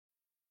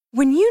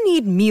When you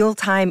need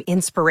mealtime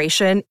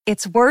inspiration,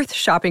 it's worth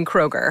shopping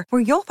Kroger,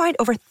 where you'll find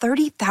over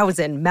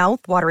 30,000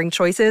 mouth-watering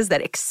choices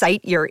that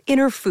excite your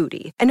inner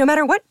foodie. And no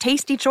matter what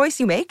tasty choice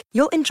you make,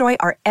 you'll enjoy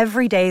our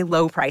everyday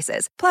low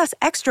prices, plus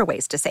extra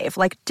ways to save,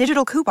 like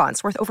digital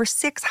coupons worth over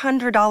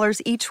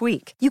 $600 each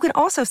week. You can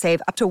also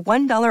save up to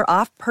 $1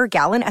 off per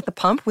gallon at the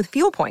pump with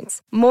fuel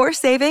points. More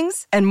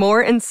savings and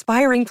more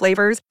inspiring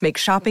flavors make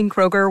shopping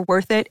Kroger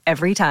worth it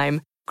every time.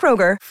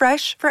 Kroger,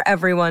 fresh for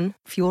everyone.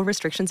 Fuel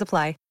restrictions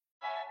apply.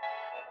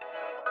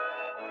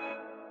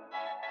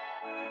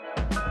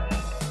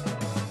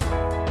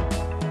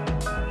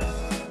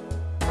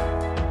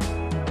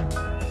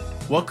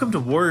 Welcome to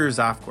Warriors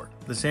Off Court,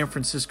 the San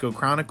Francisco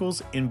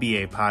Chronicle's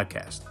NBA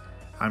podcast.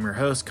 I'm your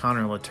host,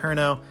 Connor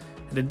Letourneau,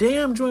 and today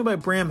I'm joined by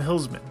Bram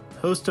Hillsman,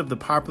 host of the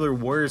popular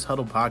Warriors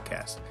Huddle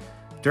podcast.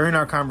 During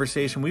our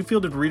conversation, we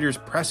fielded readers'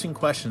 pressing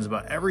questions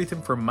about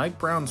everything from Mike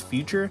Brown's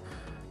future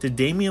to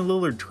Damian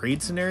Lillard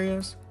trade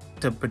scenarios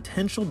to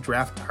potential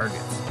draft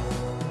targets.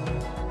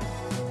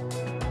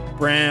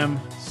 Bram,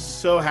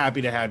 so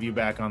happy to have you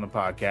back on the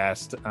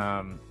podcast.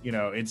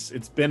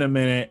 It's been a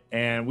minute,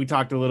 and we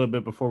talked a little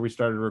bit before we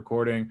started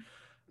recording.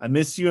 I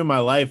miss you in my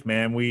life,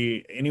 man.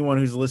 Anyone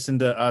who's listened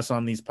to us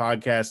on these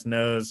podcasts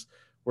knows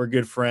we're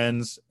good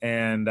friends,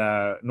 and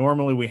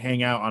normally we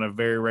hang out on a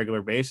very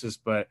regular basis,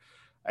 but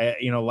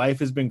life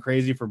has been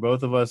crazy for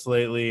both of us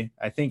lately.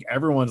 I think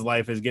everyone's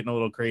life is getting a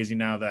little crazy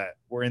now that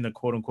we're in the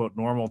quote unquote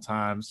normal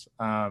times,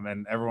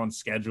 and everyone's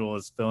schedule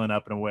is filling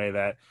up in a way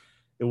that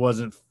it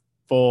wasn't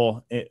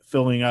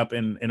filling up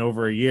in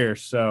over a year.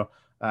 So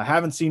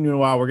haven't seen you in a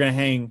while. We're going to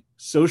hang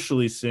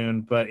socially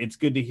soon, but it's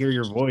good to hear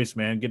your voice,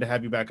 man. Good to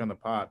have you back on the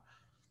pod.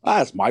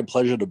 It's my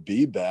pleasure to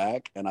be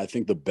back. And I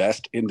think the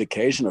best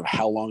indication of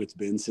how long it's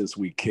been since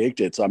we kicked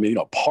it. So,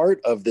 part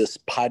of this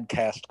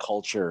podcast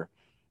culture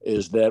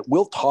is that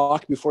we'll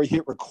talk before you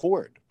hit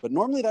record. But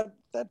normally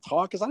that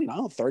talk is,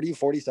 30,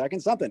 40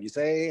 seconds, something. You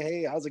say,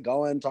 hey, how's it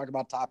going? Talk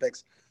about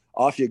topics.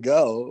 Off you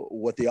go.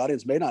 What the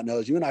audience may not know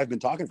is you and I have been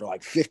talking for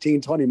like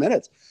 15, 20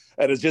 minutes.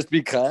 And it's just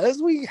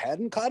because we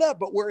hadn't caught up.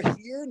 But we're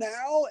here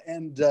now,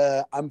 and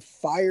I'm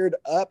fired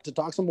up to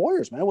talk some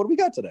Warriors, man. What do we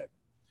got today?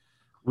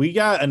 We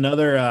got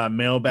another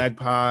mailbag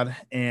pod.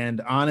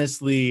 And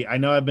honestly, I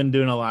know I've been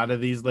doing a lot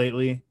of these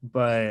lately,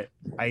 but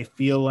I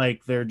feel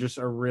like they're just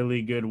a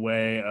really good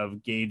way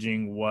of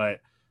gauging what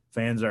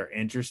fans are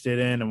interested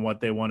in and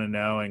what they want to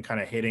know and kind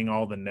of hitting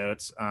all the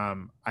notes.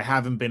 I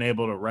haven't been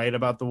able to write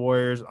about the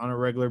Warriors on a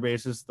regular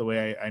basis the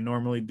way I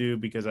normally do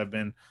because I've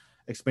been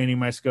expanding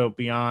my scope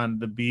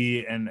beyond the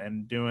B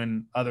and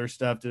doing other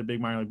stuff to the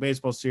big minor league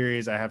baseball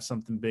series. I have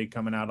something big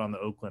coming out on the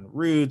Oakland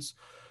Roots.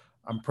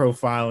 I'm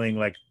profiling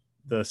like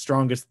the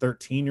strongest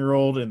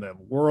 13-year-old in the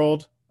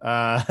world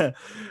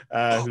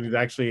who's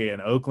actually an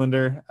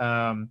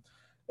Oaklander.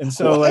 And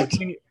so like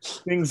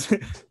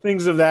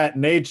things of that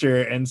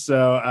nature. And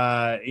so,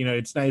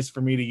 it's nice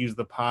for me to use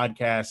the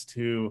podcast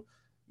to,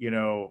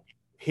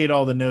 hit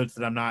all the notes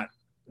that I'm not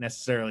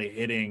necessarily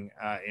hitting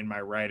in my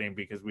writing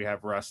because we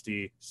have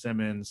Rusty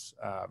Simmons,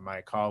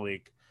 my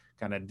colleague,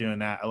 kind of doing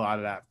a lot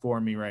of that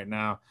for me right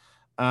now.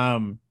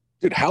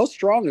 Dude, how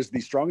strong is the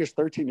strongest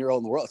 13-year-old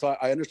in the world? So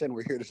I understand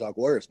we're here to talk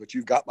Warriors, but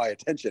you've got my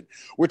attention.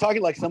 We're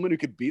talking like someone who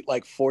could beat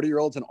like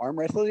 40-year-olds in arm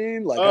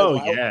wrestling.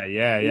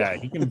 Yeah.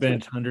 He can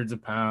bench hundreds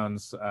of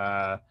pounds.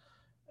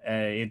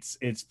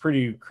 It's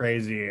pretty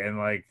crazy. And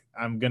like,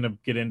 I'm going to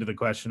get into the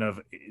question of,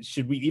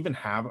 should we even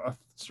have a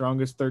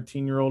strongest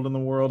 13-year-old in the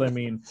world? I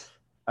mean,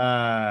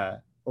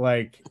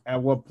 like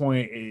at what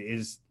point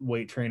is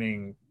weight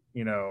training,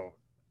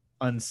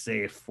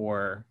 unsafe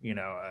for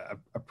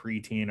a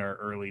preteen or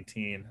early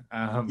teen?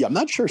 I'm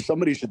not sure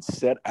somebody should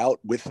set out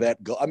with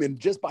that goal. I mean,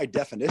 just by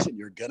definition,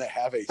 you're gonna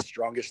have a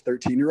strongest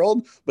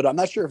 13-year-old, but I'm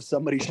not sure if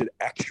somebody should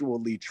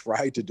actually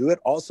try to do it.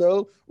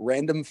 Also,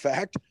 random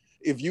fact,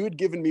 if you had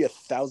given me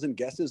 1,000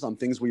 guesses on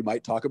things we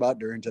might talk about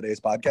during today's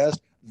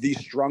podcast, the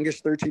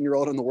strongest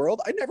 13-year-old in the world,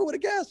 I never would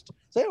have guessed.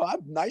 So I'm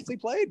nicely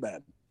played,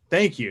 man.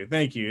 Thank you.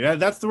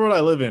 That's the world I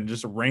live in.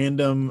 Just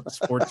random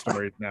sports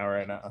stories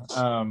right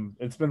now.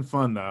 It's been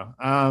fun though.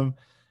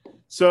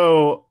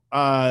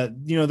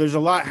 There's a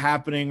lot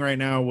happening right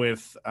now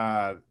with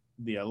the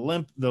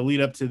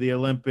lead up to the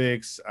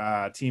Olympics,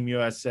 Team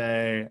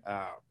USA,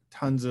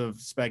 tons of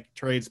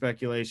trade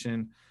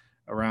speculation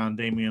around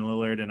Damian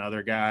Lillard and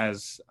other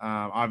guys.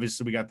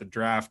 Obviously we got the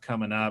draft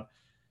coming up.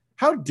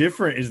 How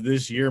different is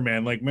this year,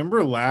 man? Like,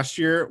 remember last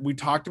year we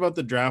talked about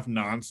the draft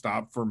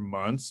nonstop for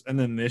months, and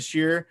then this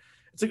year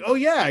it's like, oh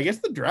yeah, I guess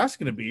the draft's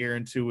going to be here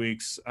in 2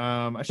 weeks.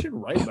 I should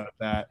write about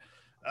that.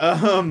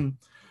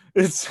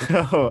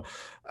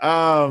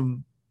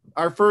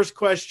 Our first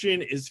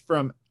question is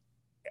from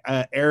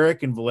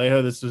Eric in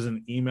Vallejo. This was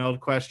an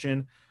emailed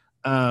question.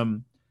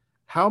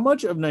 How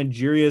much of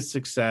Nigeria's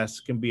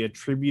success can be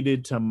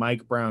attributed to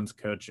Mike Brown's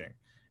coaching?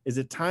 Is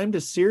it time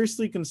to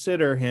seriously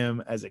consider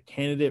him as a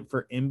candidate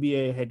for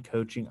NBA head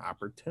coaching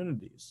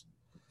opportunities?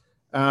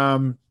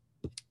 For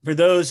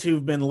those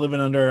who've been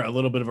living under a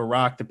little bit of a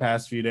rock the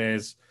past few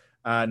days,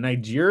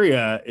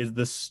 Nigeria is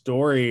the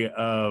story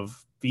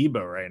of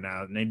FIBA right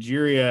now.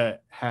 Nigeria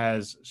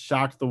has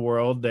shocked the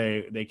world.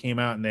 They came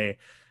out and they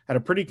had a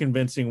pretty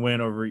convincing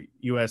win over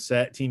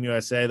Team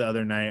USA the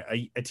other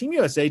night. A Team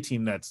USA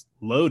team that's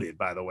loaded,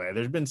 by the way.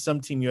 There's been some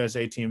Team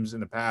USA teams in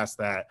the past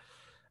that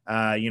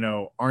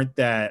aren't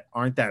that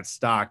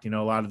stocked.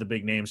 A lot of the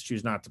big names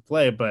choose not to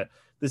play, but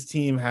this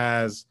team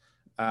has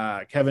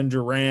Kevin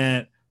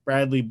Durant,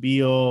 Bradley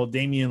Beal,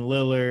 Damian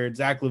Lillard,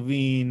 Zach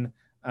LaVine,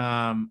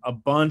 a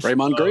bunch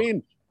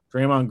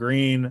Draymond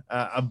Green,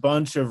 a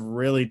bunch of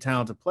really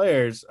talented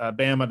players,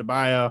 Bam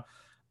Adebayo.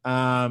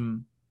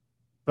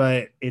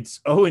 But it's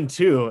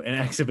 0-2 in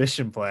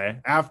exhibition play.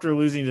 After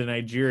losing to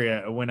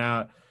Nigeria, it went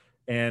out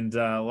and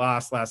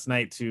lost last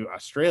night to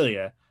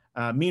Australia.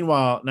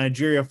 Meanwhile,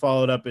 Nigeria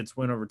followed up its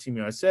win over Team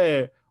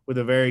USA with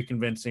a very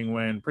convincing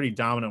win, pretty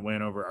dominant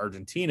win over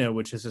Argentina,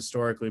 which has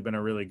historically been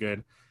a really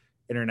good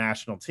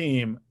international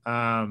team.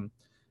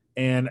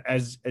 And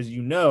as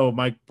you know,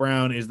 Mike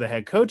Brown is the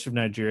head coach of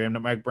Nigeria.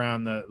 And Mike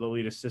Brown, the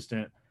lead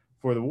assistant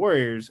for the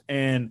Warriors.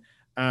 And,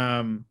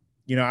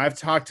 I've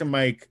talked to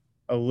Mike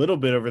a little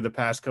bit over the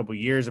past couple of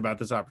years about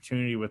this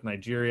opportunity with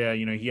Nigeria.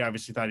 He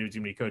obviously thought he was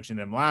going to be coaching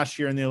them last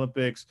year in the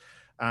Olympics.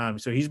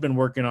 So he's been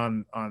working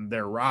on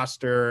their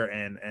roster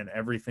and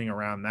everything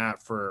around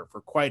that for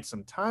quite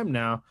some time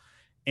now.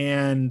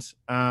 And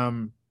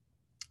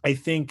I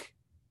think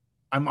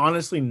I'm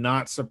honestly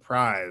not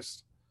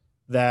surprised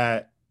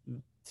that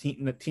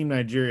Team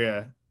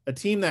Nigeria, a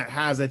team that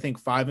has, I think,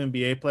 5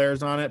 NBA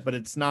players on it, but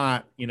it's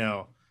not,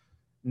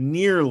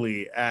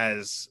 nearly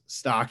as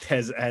stocked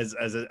as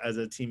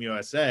a Team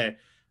USA,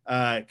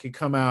 could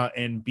come out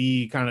and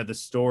be kind of the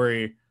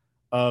story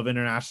of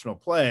international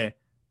play.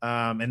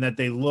 And that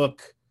they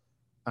look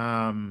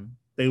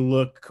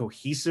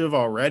cohesive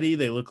already.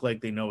 They look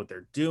like they know what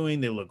they're doing.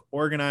 They look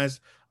organized.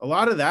 A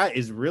lot of that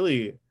is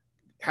really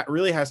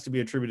has to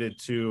be attributed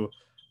to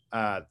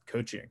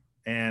coaching.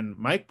 And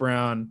Mike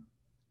Brown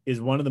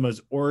is one of the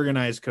most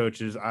organized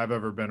coaches I've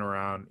ever been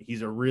around.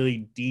 He's a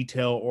really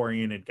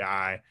detail-oriented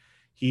guy.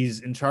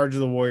 He's in charge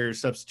of the Warriors'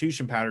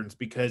 substitution patterns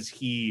because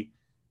he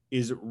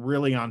is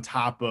really on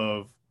top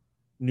of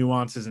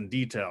nuances and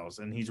details.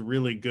 And he's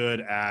really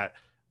good at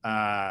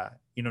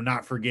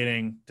not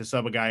forgetting to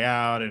sub a guy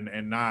out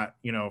and not,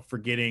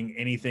 forgetting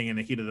anything in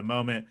the heat of the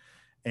moment.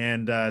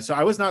 And so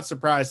I was not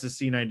surprised to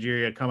see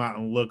Nigeria come out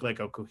and look like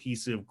a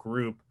cohesive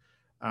group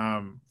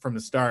from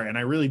the start. And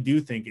I really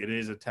do think it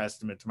is a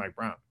testament to Mike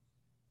Brown.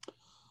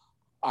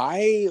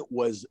 I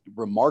was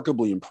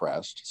remarkably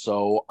impressed.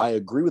 So I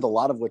agree with a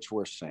lot of what you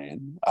were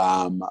saying.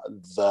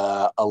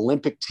 The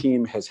Olympic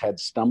team has had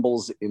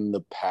stumbles in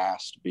the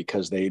past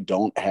because they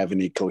don't have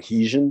any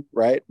cohesion,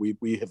 right?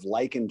 We have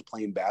likened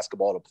playing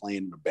basketball to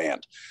playing in a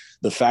band.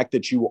 The fact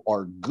that you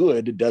are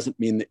good doesn't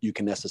mean that you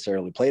can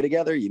necessarily play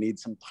together. You need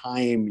some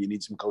time, you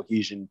need some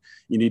cohesion,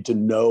 you need to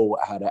know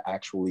how to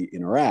actually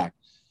interact.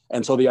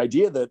 And so the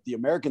idea that the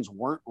Americans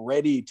weren't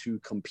ready to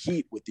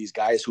compete with these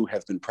guys who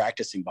have been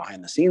practicing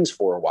behind the scenes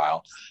for a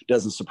while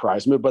doesn't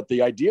surprise me. But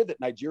the idea that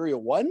Nigeria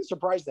won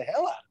surprised the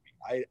hell out of me.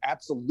 I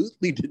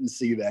absolutely didn't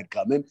see that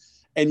coming.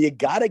 And you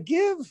got to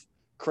give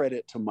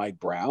credit to Mike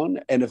Brown.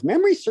 And if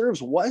memory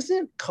serves,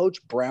 wasn't Coach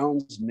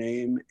Brown's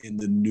name in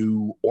the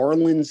New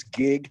Orleans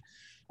gig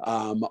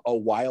a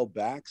while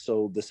back?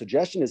 So the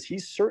suggestion is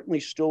he's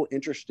certainly still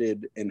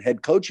interested in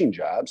head coaching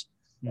jobs.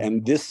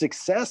 And this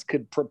success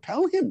could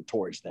propel him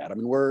towards that. I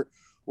mean, we're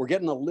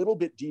getting a little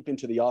bit deep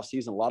into the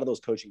offseason. A lot of those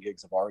coaching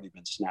gigs have already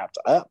been snapped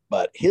up,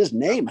 but his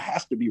name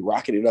has to be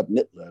rocketed up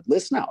the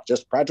list now.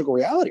 Just practical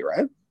reality,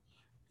 right?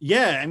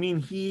 Yeah, I mean,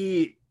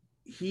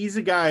 he's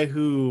a guy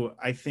who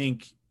I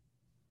think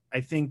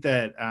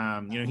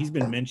that he's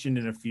been mentioned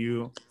in a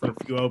few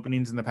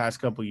openings in the past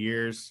couple of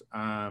years.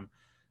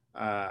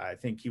 I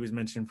think he was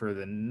mentioned for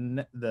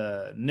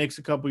the Knicks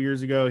a couple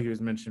years ago. He was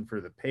mentioned for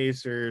the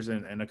Pacers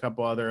and a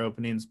couple other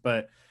openings,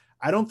 but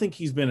I don't think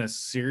he's been a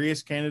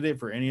serious candidate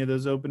for any of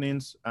those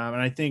openings. And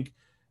I think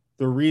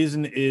the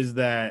reason is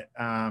that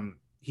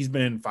he's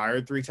been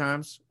fired 3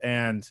 times,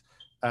 and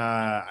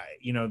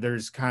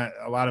there's kind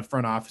of a lot of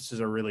front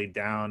offices are really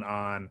down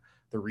on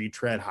the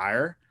retread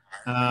hire.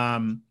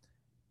 And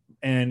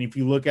if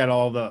you look at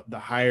all the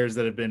hires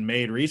that have been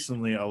made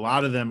recently, a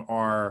lot of them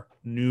are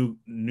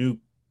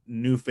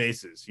new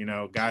faces,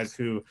 guys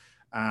who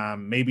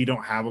maybe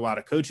don't have a lot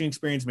of coaching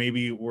experience,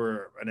 maybe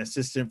were an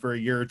assistant for a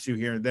year or two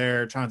here and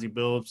there. Chauncey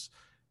Billups,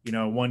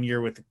 1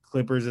 year with the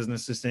Clippers as an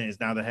assistant, is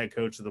now the head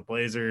coach of the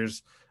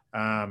Blazers.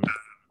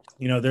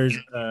 There's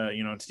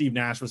Steve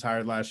Nash was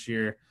hired last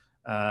year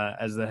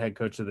as the head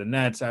coach of the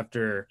Nets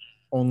after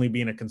only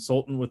being a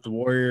consultant with the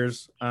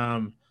Warriors.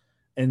 And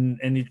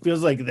it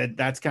feels like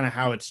that's kind of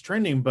how it's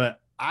trending.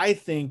 But I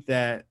think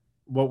that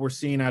what we're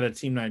seeing out of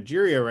Team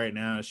Nigeria right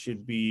now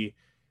should be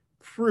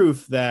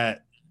proof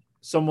that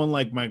someone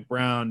like Mike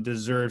Brown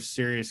deserves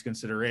serious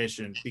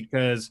consideration,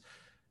 because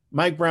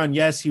Mike Brown,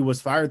 yes, he was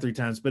fired 3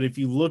 times, but if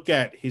you look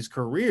at his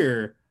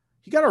career,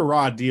 he got a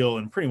raw deal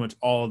in pretty much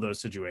all of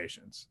those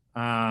situations.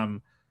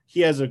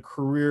 He has a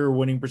career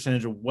winning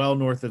percentage of well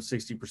north of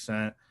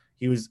 60%.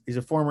 He's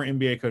a former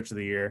NBA coach of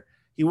the year.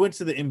 he went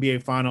to the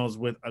NBA Finals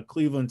with a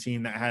Cleveland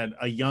team that had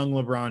a young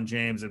LeBron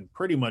James and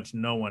pretty much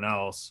no one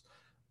else.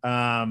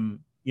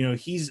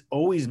 He's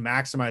always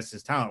maximized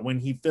his talent. When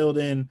he filled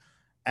in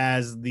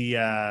as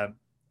the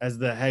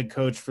head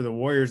coach for the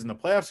Warriors in the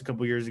playoffs a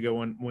couple years ago,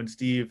 when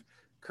Steve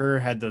Kerr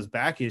had those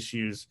back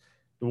issues,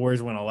 the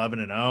Warriors went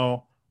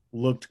 11-0,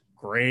 looked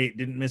great,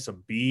 didn't miss a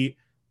beat.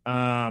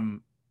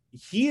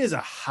 He is a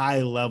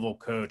high level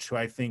coach who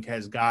I think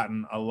has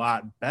gotten a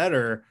lot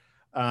better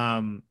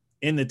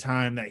in the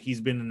time that he's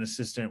been an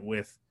assistant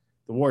with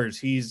the Warriors.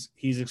 He's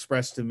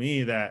expressed to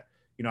me that,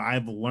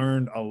 I've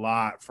learned a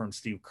lot from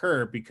Steve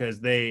Kerr because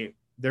they're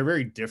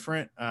very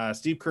different.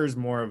 Steve Kerr is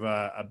more of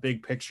a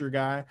big picture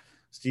guy.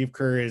 Steve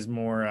Kerr is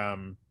more,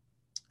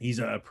 he's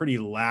a pretty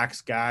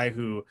lax guy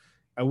who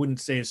I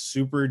wouldn't say is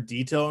super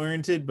detail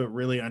oriented, but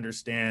really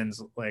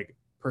understands like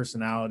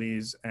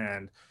personalities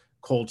and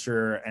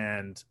culture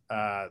and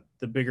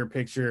the bigger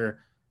picture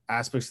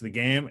aspects of the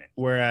game.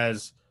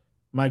 Whereas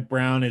Mike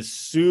Brown is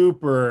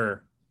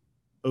super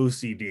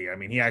OCD. I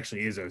mean, he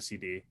actually is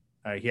OCD.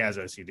 He has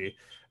OCD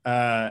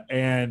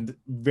and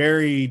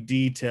very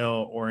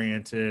detail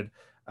oriented.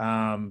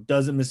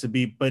 Doesn't miss a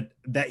beat, but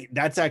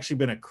that's actually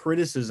been a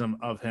criticism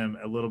of him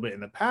a little bit in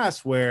the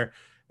past, where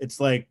it's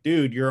like,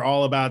 dude, you're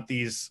all about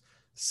these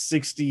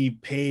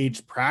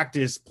 60-page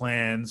practice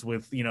plans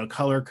with,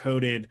 color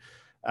coded,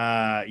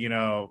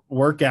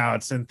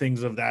 workouts and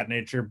things of that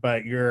nature,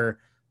 but you're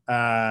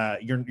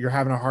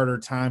having a harder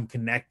time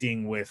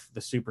connecting with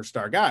the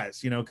superstar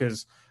guys,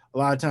 because a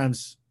lot of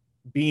times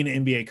being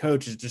an NBA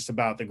coach is just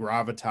about the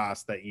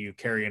gravitas that you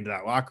carry into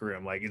that locker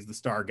room. Like, is the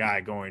star guy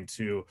going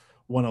to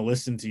want to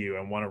listen to you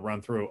and want to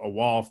run through a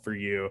wall for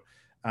you?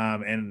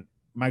 And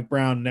Mike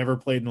Brown never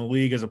played in the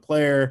league as a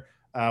player,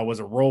 was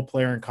a role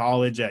player in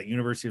college at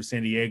University of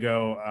San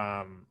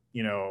Diego,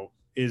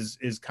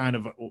 is kind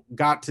of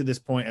got to this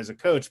point as a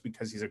coach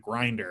because he's a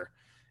grinder.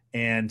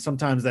 And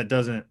sometimes that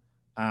doesn't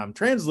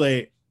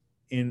translate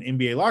in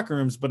NBA locker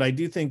rooms, but I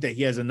do think that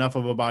he has enough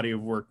of a body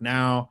of work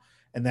now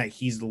and that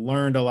he's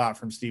learned a lot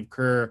from Steve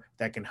Kerr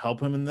that can help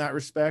him in that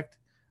respect.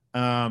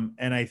 And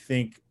I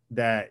think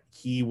that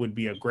he would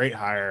be a great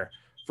hire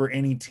for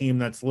any team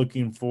that's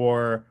looking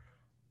for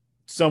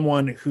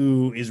someone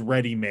who is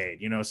ready-made,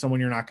 someone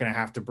you're not going to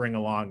have to bring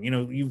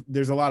along.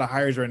 There's a lot of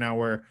hires right now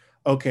where,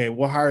 okay,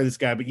 we'll hire this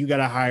guy, but you got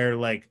to hire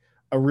like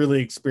a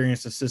really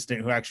experienced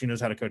assistant who actually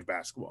knows how to coach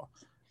basketball.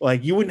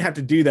 Like, you wouldn't have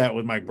to do that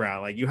with Mike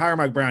Brown. Like, you hire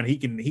Mike Brown, he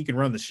can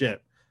run the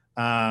ship.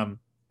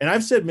 And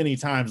I've said many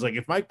times, like,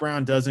 if Mike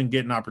Brown doesn't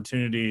get an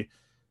opportunity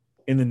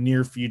in the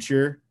near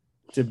future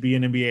to be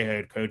an NBA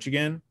head coach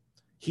again,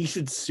 he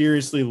should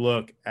seriously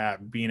look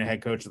at being a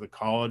head coach at the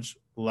college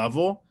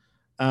level,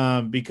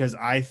 because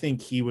I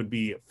think he would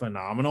be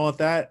phenomenal at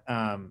that.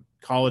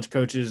 College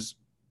coaches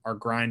are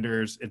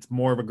grinders. It's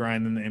more of a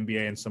grind than the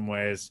NBA in some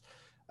ways,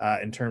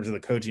 in terms of the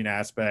coaching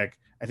aspect.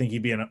 I think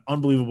he'd be an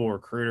unbelievable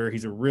recruiter.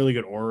 He's a really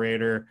good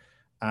orator.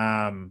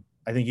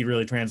 I think he'd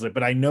really translate.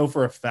 But I know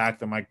for a fact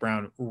that Mike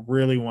Brown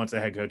really wants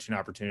a head coaching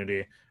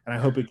opportunity, and I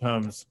hope it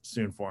comes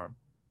soon for him.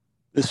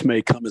 This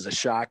may come as a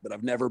shock, but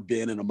I've never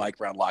been in a Mike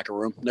Brown locker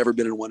room, never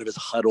been in one of his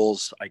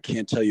huddles. I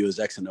can't tell you his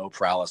X and O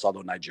prowess,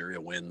 although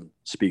Nigeria win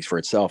speaks for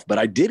itself. But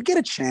I did get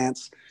a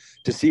chance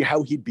to see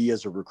how he'd be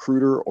as a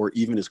recruiter or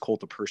even his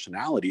cult of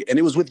personality. And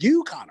it was with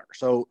you, Connor.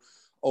 So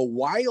a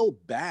while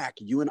back,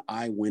 you and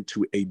I went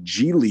to a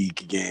G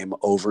League game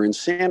over in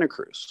Santa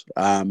Cruz.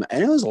 And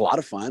it was a lot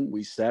of fun.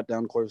 We sat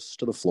down close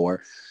to the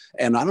floor.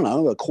 And I don't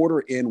know, a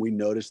quarter in, we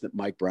noticed that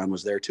Mike Brown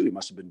was there too. He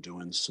must have been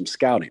doing some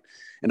scouting.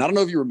 And I don't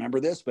know if you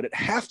remember this, but at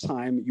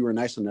halftime, you were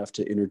nice enough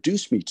to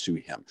introduce me to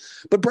him.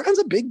 But Brown's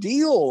a big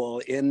deal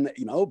in,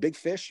 big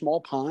fish,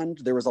 small pond.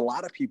 There was a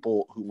lot of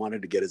people who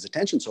wanted to get his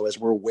attention. So as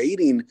we're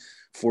waiting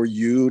for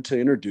you to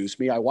introduce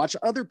me, I watch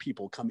other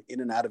people come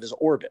in and out of his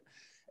orbit.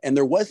 And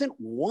there wasn't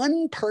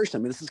one person,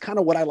 I mean, this is kind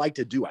of what I like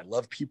to do. I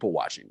love people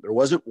watching. There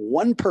wasn't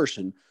one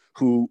person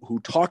who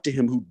talked to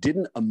him who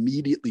didn't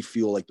immediately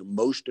feel like the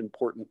most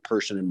important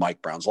person in Mike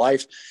Brown's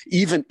life,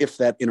 even if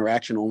that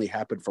interaction only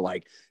happened for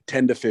like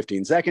 10 to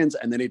 15 seconds.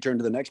 And then he turned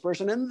to the next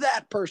person and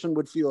that person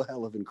would feel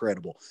hell of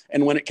incredible.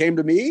 And when it came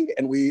to me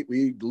and we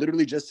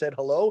literally just said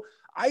hello,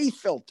 I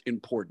felt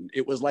important.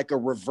 It was like a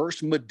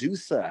reverse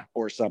Medusa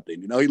or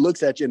something. He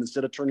looks at you and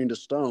instead of turning to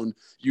stone,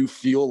 you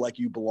feel like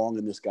you belong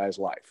in this guy's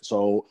life.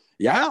 So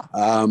yeah,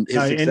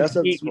 his success.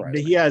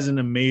 He has an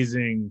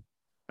amazing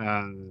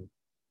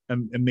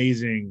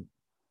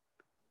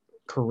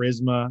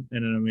charisma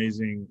and an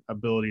amazing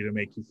ability to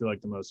make you feel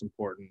like the most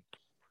important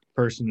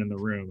person in the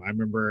room. I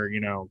remember,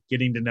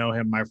 getting to know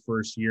him my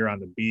first year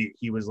on the beat.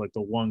 He was like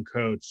the one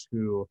coach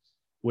who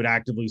would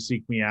actively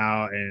seek me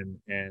out and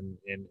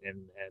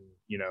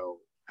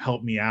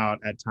help me out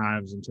at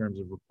times in terms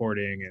of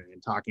reporting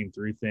and talking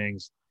through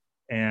things.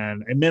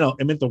 And it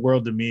meant the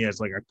world to me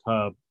as like a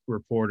Cub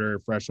reporter,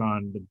 fresh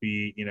on the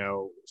beat,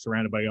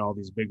 surrounded by all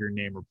these bigger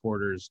name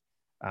reporters.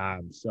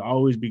 So I'll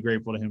always be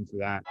grateful to him for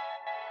that.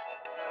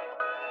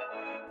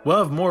 We'll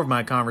have more of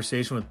my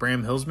conversation with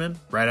Bram Hillsman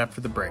right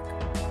after the break.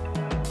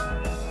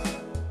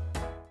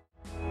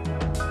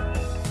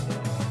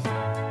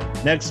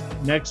 Next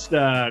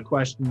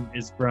question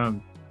is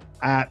from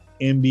at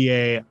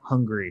NBA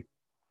Hungry.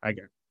 I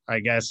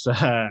guess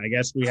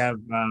we have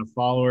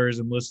followers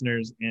and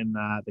listeners in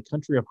the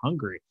country of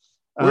Hungary.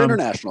 We're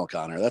international,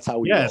 Connor. That's how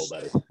we roll,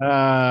 buddy.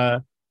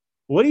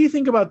 What do you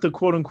think about the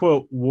quote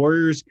unquote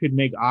Warriors could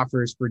make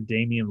offers for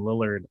Damian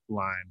Lillard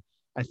line?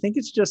 I think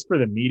it's just for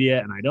the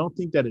media, and I don't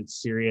think that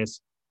it's serious.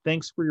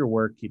 Thanks for your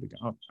work. Keep it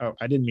going. Oh,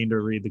 I didn't mean to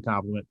read the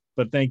compliment,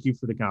 but thank you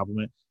for the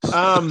compliment.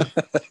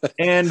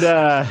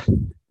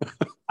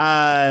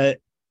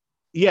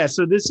 Yeah,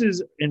 so this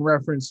is in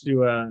reference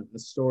to a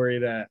story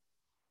that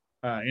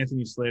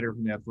Anthony Slater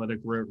from The Athletic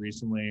wrote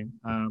recently,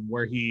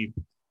 where he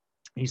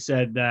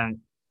said that,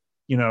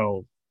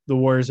 the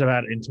Warriors have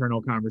had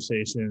internal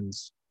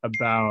conversations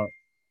about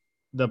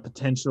the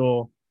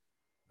potential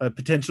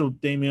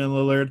Damian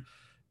Lillard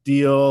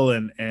deal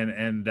and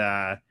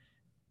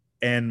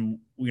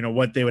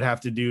what they would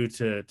have to do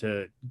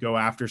to go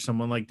after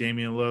someone like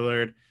Damian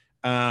Lillard.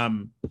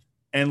 And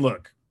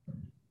look,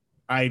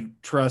 I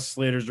trust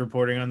Slater's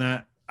reporting on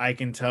that. I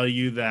can tell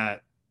you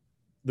that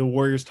the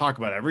Warriors talk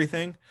about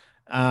everything.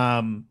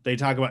 They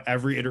talk about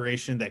every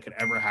iteration that could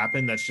ever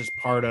happen. That's just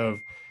part of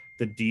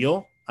the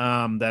deal.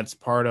 That's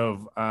part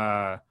of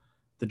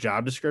the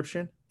job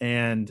description.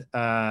 And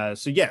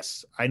so,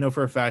 yes, I know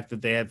for a fact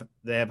that they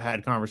have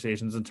had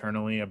conversations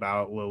internally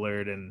about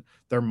Lillard, and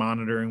they're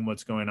monitoring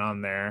what's going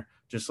on there,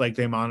 just like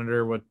they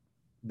monitored what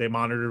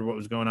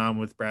was going on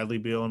with Bradley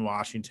Beal in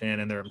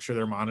Washington, and I'm sure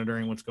they're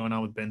monitoring what's going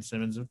on with Ben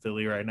Simmons in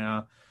Philly right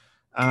now.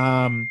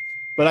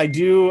 But I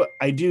do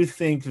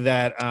think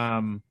that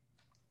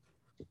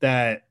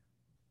that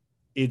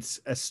it's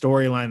a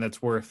storyline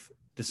that's worth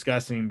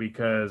discussing,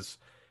 because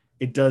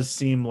it does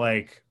seem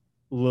like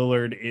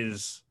Lillard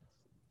is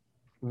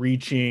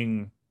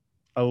reaching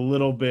a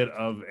little bit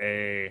of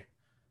a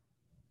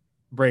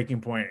breaking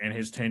point in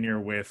his tenure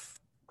with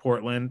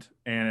Portland,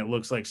 and it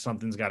looks like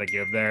something's got to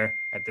give there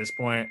at this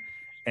point.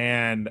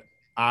 And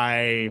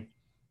I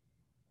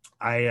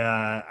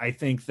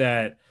think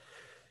that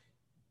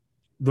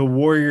the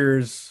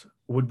Warriors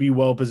would be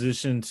well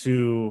positioned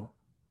to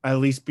at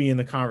least be in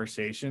the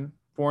conversation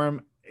for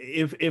him.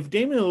 If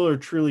Damian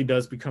Lillard truly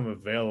does become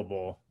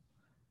available,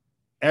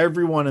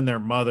 everyone and their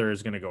mother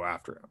is going to go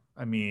after him.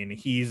 I mean,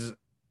 he's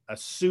a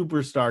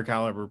superstar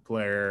caliber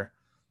player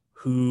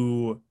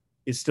who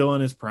is still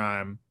in his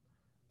prime.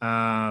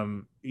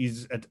 I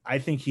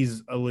think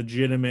he's a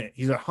legitimate,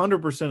 he's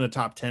 100% a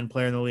top 10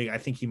 player in the league. I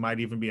think he might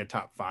even be a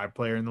top 5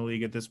 player in the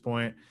league at this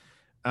point.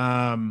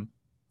 But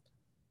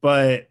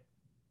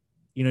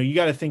you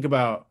got to think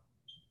about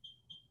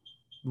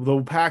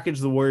the package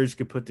the Warriors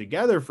could put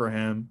together for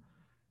him.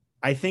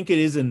 I think it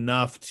is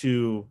enough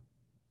to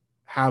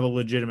have a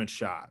legitimate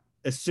shot,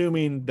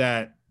 assuming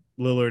that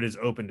Lillard is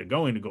open to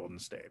going to Golden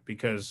State,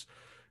 because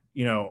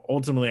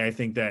ultimately I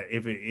think that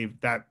if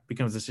that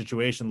becomes the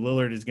situation,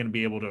 Lillard is going to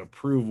be able to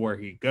approve where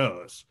he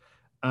goes.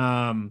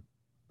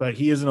 But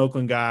he is an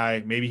Oakland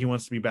guy. Maybe he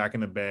wants to be back in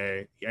the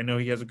Bay. I know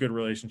he has a good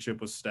relationship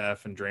with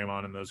Steph and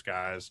Draymond and those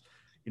guys.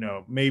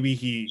 Maybe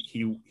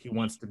he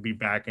wants to be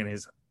back in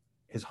his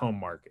home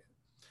market.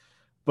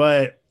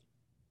 But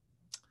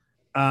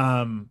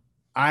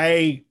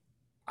I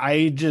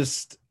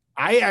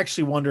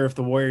actually wonder if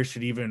the Warriors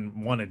should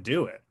even want to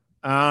do it.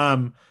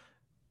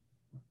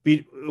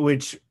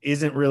 Which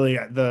isn't really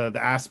the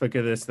aspect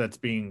of this that's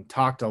being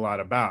talked a lot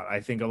about.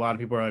 I think a lot of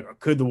people are like,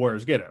 could the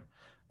Warriors get him?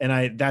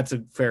 And that's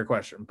a fair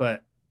question.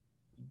 But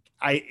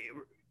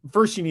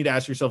first you need to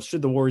ask yourself,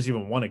 should the Warriors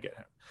even want to get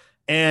him?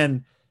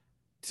 And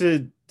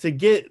to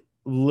get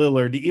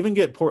Lillard, to even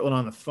get Portland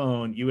on the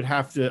phone, you would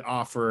have to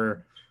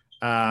offer,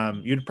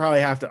 you'd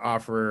probably have to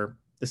offer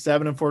the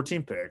 7 and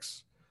 14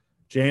 picks,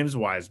 James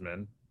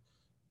Wiseman,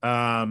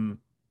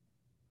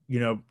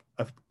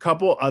 a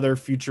couple other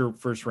future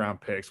first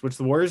round picks, which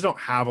the Warriors don't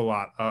have a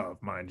lot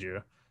of, mind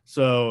you.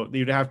 So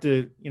you'd have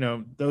to,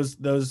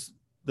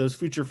 those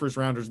future first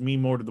rounders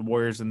mean more to the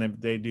Warriors than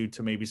they do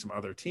to maybe some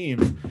other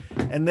teams.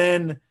 And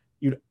then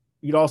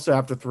you'd also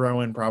have to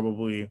throw in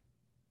probably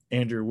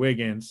Andrew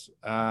Wiggins,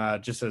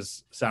 just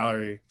as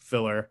salary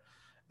filler.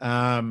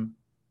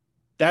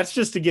 That's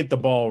just to get the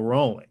ball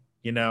rolling,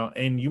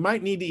 and you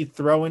might need to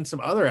throw in some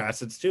other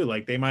assets too.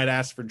 Like they might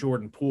ask for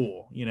Jordan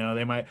Poole,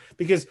 they might,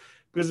 because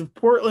if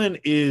Portland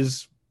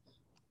is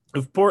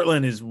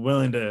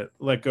willing to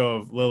let go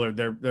of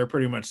Lillard, they're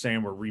pretty much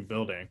saying we're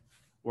rebuilding,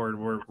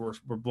 we're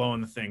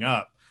blowing the thing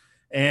up.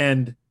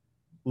 And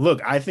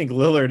look, I think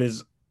Lillard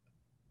is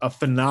a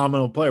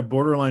phenomenal player,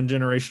 borderline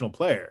generational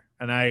player.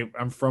 And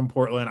I'm from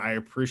Portland. I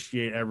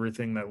appreciate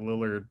everything that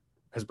Lillard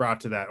has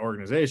brought to that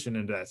organization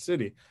and to that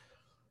city.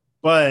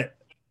 But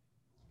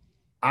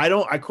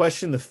I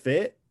question the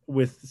fit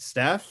with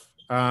Steph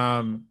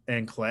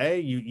and Clay.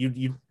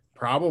 You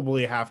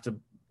probably have to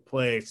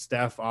play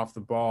Steph off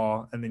the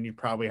ball, and then you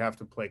probably have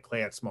to play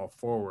Clay at small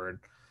forward.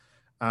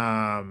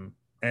 And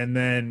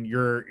then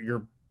your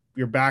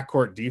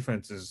backcourt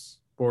defense is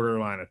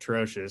borderline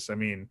atrocious. I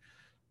mean,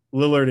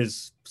 Lillard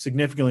is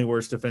significantly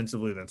worse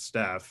defensively than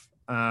Steph.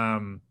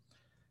 And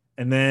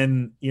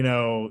then, you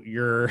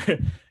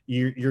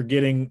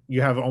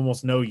you have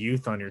almost no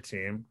youth on your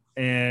team,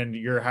 and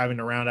you're having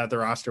to round out the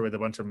roster with a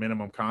bunch of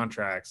minimum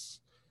contracts.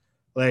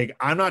 Like,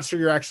 I'm not sure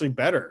you're actually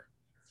better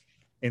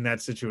in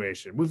that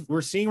situation.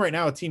 We're seeing right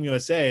now with Team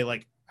USA,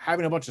 like,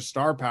 having a bunch of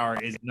star power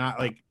is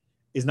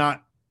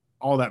not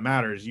all that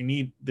matters.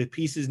 The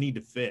pieces need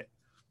to fit.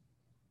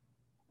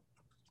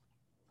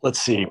 Let's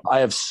see. I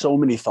have so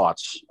many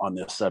thoughts on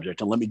this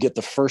subject, and let me get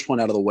the first one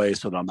out of the way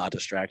so that I'm not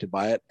distracted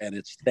by it. And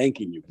it's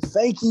thanking you.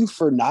 Thank you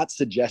for not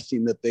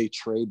suggesting that they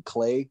trade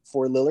Clay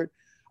for Lillard.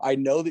 I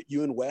know that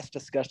you and Wes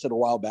discussed it a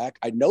while back.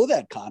 I know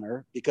that,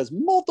 Connor, because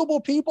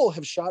multiple people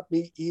have shot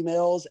me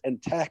emails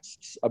and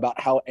texts about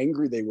how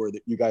angry they were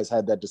that you guys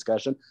had that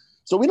discussion.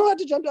 So we don't have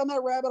to jump down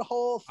that rabbit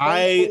hole.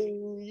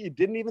 You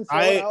didn't even throw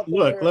it out there.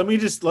 Look, let me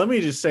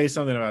just say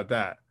something about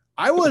that.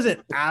 I wasn't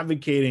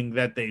advocating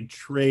that they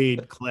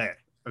trade Clay.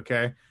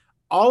 Okay.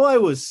 All I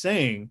was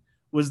saying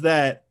was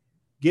that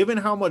given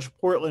how much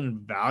Portland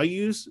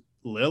values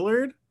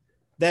Lillard,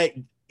 that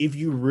if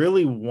you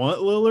really want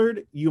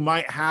Lillard, you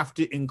might have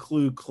to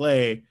include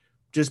Clay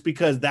just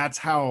because that's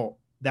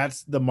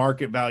the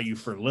market value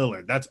for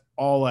Lillard. That's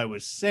all I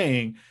was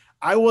saying.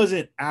 I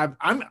wasn't,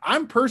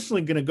 I'm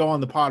personally going to go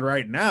on the pod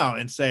right now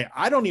and say,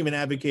 I don't even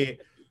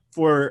advocate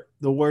for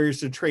the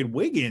Warriors to trade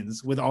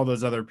Wiggins with all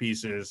those other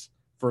pieces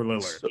for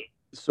Lillard.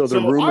 So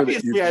rumor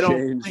obviously that I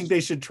don't think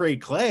they should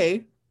trade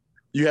Clay.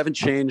 You haven't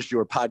changed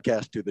your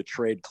podcast to the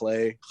trade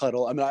Clay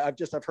Huddle. I mean,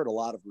 I've heard a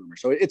lot of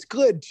rumors, so it's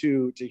good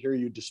to hear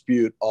you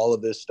dispute all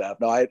of this stuff.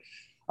 Now,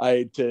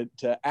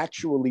 to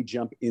actually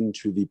jump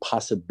into the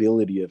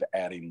possibility of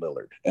adding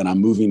Lillard, and I'm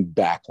moving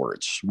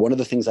backwards. One of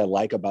the things I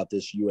like about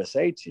this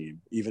USA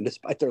team, even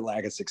despite their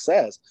lack of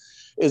success,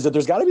 is that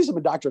there's got to be some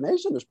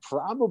indoctrination. There's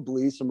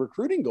probably some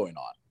recruiting going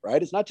on,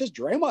 right? It's not just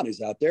Draymond who's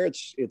out there;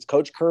 it's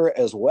Coach Kerr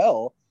as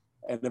well.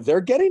 And if they're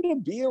getting to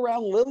be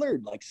around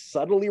Lillard, like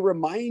subtly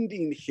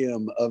reminding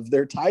him of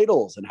their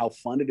titles and how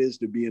fun it is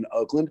to be in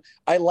Oakland,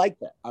 I like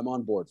that. I'm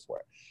on board for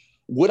it.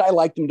 Would I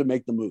like them to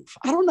make the move?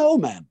 I don't know,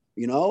 man.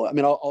 You know, I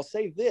mean, I'll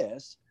say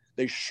this.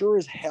 They sure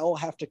as hell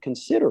have to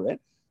consider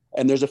it.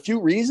 And there's a few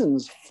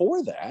reasons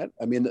for that.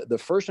 I mean, the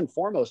first and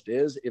foremost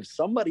is if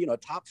somebody, a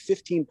top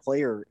 15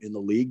 player in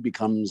the league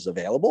becomes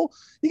available,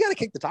 you got to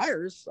kick the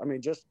tires. I mean,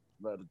 just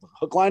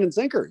hook, line, and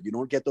sinker. You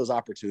don't get those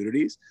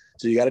opportunities.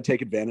 So you got to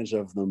take advantage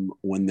of them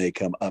when they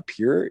come up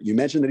here. You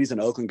mentioned that he's an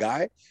Oakland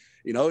guy.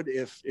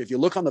 If you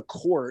look on the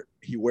court,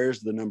 he wears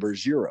the number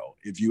 0.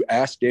 If you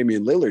ask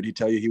Damian Lillard, he'd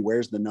tell you he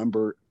wears the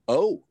number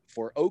 0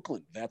 for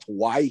Oakland. That's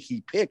why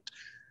he picked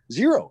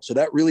 0. So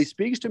that really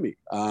speaks to me.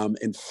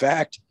 In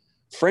fact,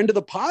 friend of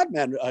the pod,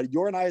 man,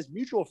 your and I's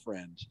mutual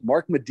friend,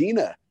 Mark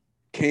Medina,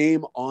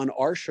 came on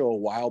our show a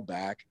while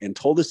back and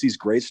told us these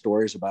great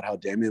stories about how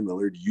Damian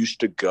Lillard used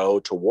to go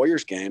to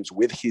Warriors games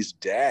with his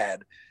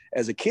dad.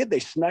 As a kid, they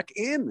snuck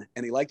in,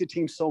 and he liked the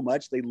team so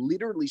much, they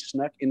literally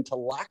snuck into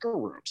locker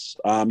rooms.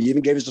 He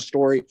even gave us a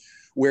story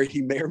where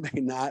he may or may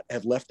not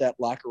have left that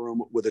locker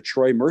room with a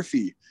Troy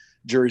Murphy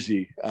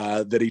jersey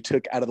that he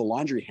took out of the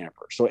laundry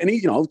hamper. So any,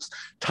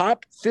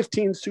 top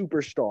 15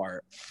 superstar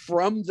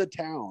from the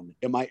town.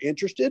 Am I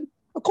interested?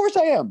 Of course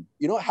I am.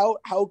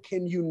 How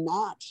can you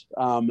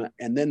not?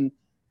 And then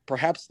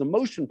perhaps the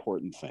most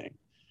important thing,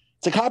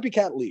 it's a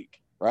copycat league,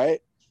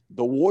 right?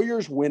 The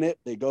Warriors win it.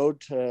 They go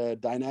to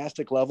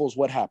dynastic levels.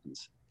 What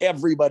happens?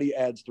 Everybody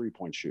adds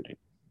 3-point shooting.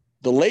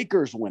 The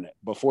Lakers win it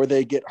before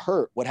they get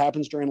hurt. What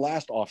happens during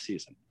last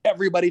offseason?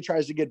 Everybody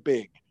tries to get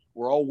big.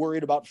 We're all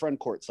worried about front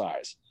court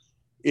size.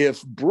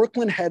 If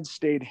Brooklyn had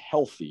stayed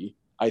healthy,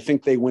 I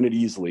think they win it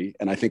easily,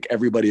 and I think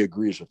everybody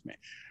agrees with me.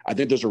 I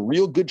think there's a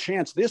real good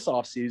chance this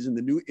offseason,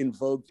 the new in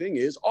vogue thing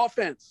is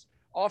offense.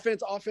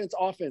 Offense.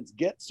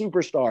 Get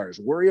superstars.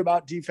 Worry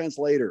about defense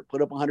later.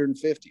 Put up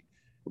 150.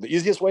 Well, the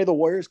easiest way the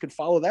Warriors could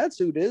follow that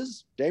suit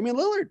is Damian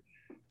Lillard.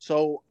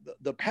 So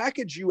the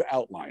package you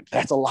outlined,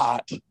 that's a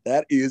lot.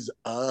 That is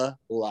a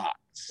lot.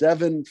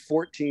 7,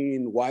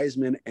 14,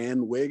 Wiseman,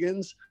 and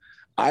Wiggins.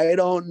 I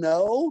don't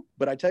know,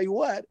 but I tell you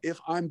what, if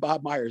I'm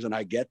Bob Myers and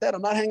I get that,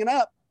 I'm not hanging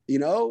up.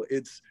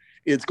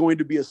 It's going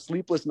to be a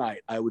sleepless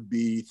night. I would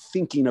be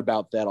thinking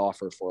about that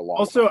offer for a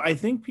long time. I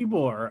think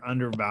people are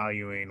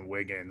undervaluing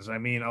Wiggins. I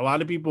mean, a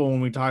lot of people,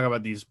 when we talk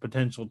about these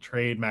potential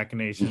trade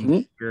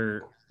machinations,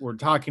 we're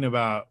talking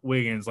about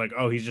Wiggins like,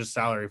 oh, he's just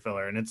salary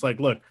filler. And it's like,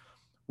 look,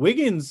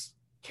 Wiggins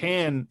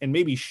can and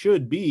maybe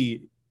should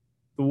be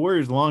the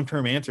Warriors'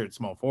 long-term answer at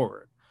small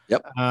forward.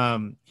 Yep.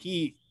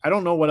 I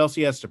don't know what else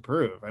he has to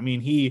prove. I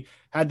mean, he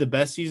had the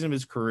best season of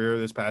his career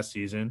this past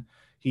season.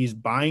 He's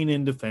buying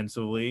in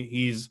defensively.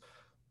 He's,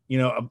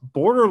 a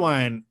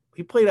borderline.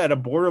 He played at a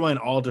borderline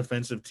all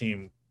defensive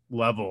team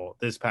level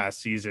this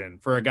past season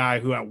for a guy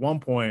who at one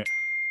point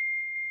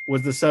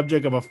was the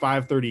subject of a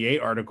 538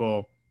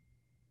 article.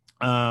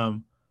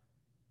 Was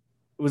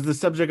the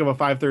subject of a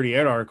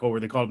 538 article where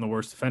they called him the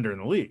worst defender in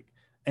the league.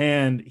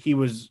 And he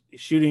was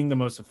shooting the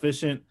most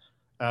efficient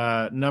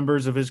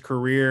numbers of his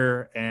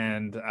career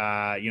and,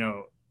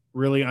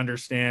 really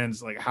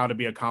understands like how to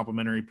be a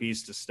complementary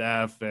piece to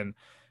Steph and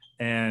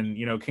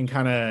can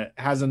kind of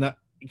has enough,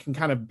 can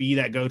kind of be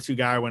that go-to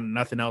guy when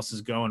nothing else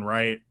is going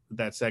right with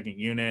that second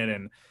unit.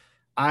 And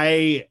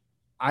I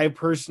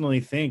personally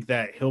think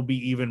that he'll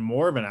be even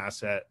more of an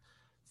asset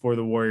for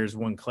the Warriors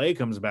when Klay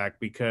comes back,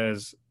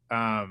 because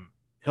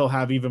he'll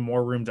have even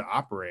more room to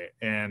operate.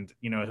 And,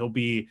 he'll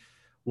be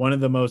one of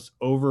the most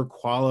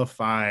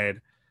overqualified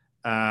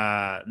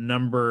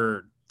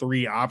number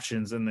 3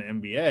 options in the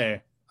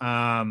NBA.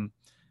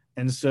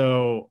 And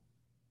so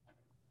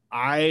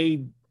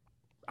I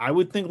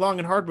would think long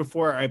and hard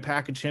before I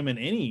package him in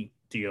any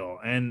deal.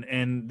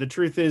 And the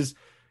truth is,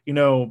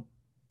 to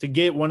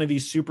get one of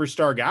these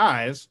superstar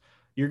guys,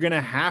 you're going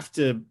to have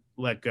to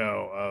let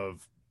go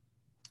of,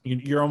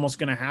 you're almost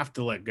going to have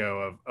to let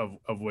go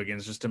of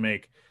Wiggins just to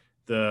make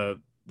the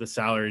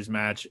salaries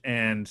match.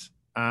 And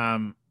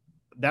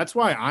that's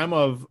why I'm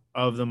of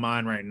the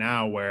mind right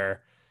now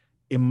where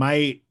it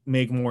might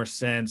make more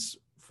sense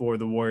for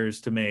the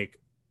Warriors to make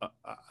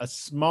a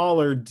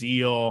smaller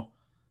deal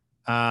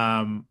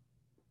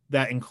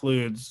that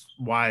includes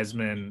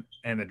Wiseman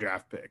and the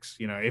draft picks,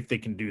 if they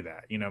can do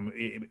that.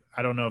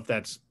 I don't know if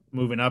that's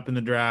moving up in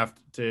the draft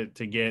to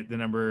get the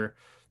number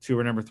 2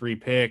 or number 3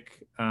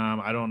 pick.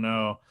 I don't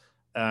know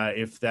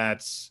if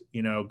that's,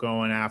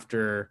 going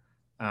after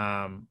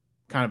kind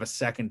of a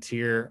second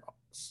tier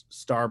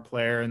star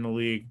player in the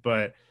league,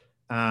 but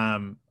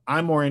I'm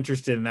more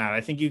interested in that.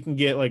 I think you can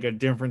get like a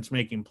difference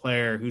making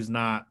player who's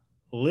not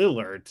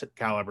Lillard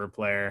caliber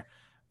player,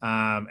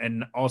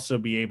 and also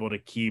be able to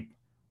keep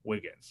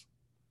Wiggins.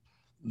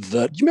 Do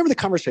you remember the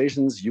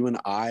conversations you and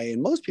I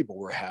and most people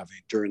were having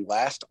during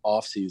last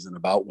offseason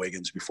about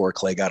Wiggins before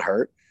Klay got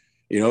hurt?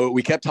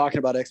 We kept talking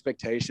about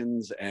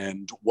expectations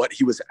and what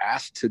he was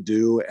asked to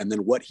do, and then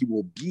what he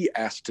will be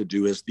asked to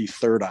do as the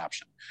third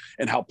option,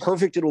 and how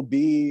perfect it'll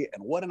be,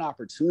 and what an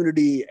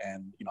opportunity.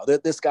 And,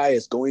 that this guy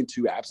is going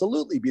to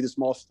absolutely be the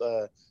small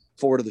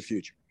forward of the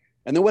future.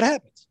 And then what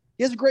happens?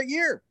 He has a great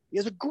year.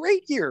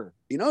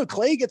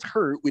 Klay gets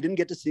hurt. We didn't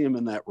get to see him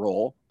in that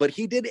role, but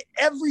he did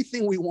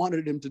everything we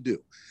wanted him to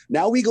do.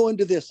 Now we go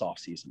into this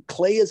offseason.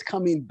 Klay is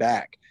coming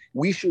back.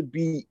 We should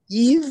be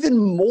even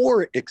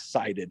more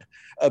excited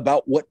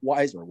about what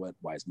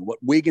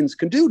Wiggins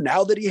can do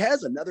now that he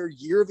has another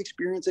year of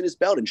experience in his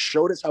belt and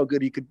showed us how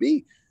good he could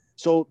be.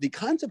 So the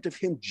concept of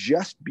him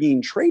just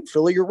being trade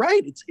filler, you're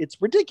right.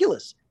 It's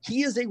ridiculous.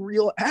 He is a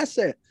real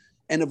asset.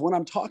 And what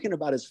I'm talking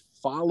about is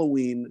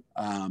following,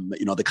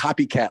 the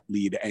copycat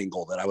lead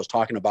angle that I was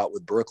talking about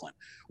with Brooklyn.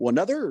 Well,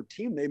 another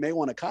team they may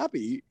want to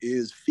copy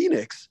is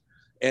Phoenix.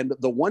 And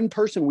the one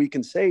person we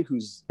can say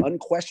who's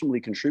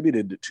unquestionably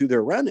contributed to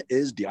their run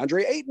is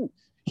DeAndre Ayton.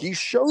 He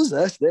shows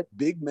us that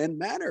big men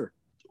matter.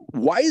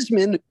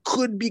 Wiseman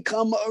could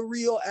become a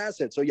real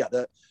asset. So, yeah,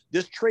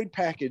 this trade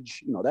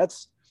package,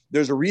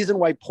 there's a reason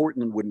why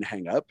Portland wouldn't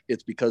hang up.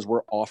 It's because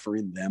we're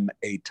offering them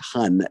a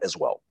ton as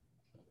well.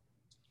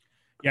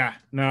 Yeah,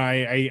 no,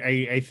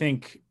 I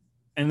think,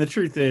 and the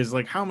truth is,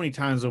 like, how many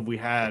times have we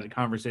had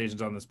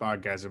conversations on this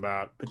podcast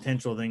about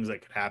potential things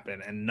that could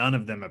happen, and none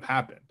of them have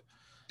happened?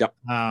 Yep.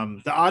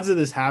 The odds of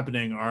this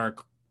happening are,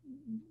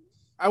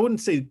 I wouldn't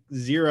say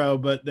 0,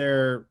 but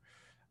they're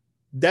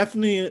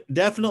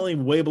definitely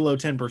way below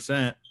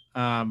 10%,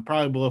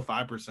 probably below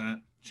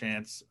 5%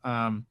 chance.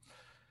 The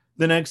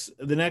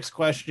next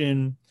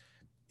question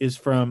is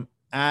from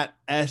at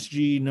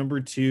SG number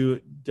 2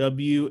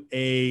 WAUGH.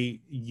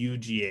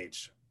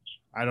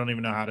 I don't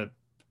even know how to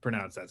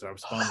pronounce that, so I'm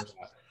spelling it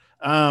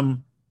out.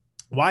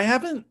 Why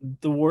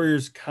haven't the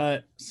Warriors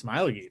cut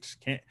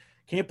Smailagić?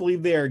 Can't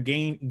believe they are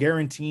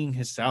guaranteeing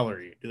his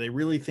salary. Do they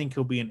really think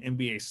he'll be an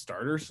NBA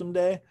starter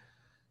someday?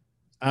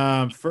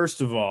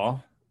 First of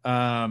all, they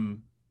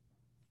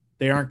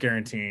aren't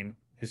guaranteeing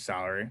his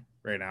salary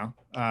right now.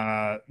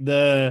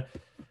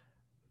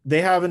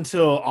 They have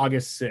until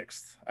August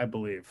 6th, I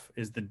believe,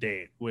 is the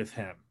date with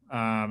him.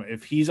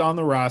 If he's on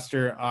the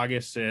roster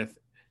August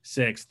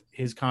 6th,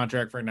 his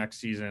contract for next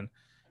season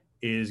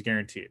is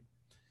guaranteed.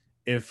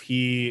 If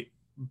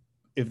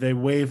they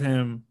waive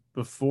him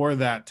before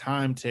that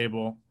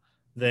timetable,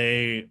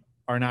 they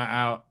are not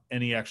out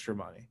any extra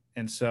money.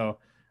 And so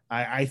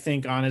I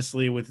think,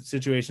 honestly, with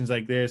situations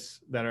like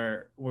this that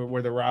are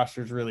where the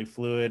roster is really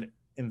fluid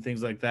and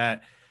things like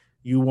that,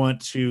 you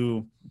want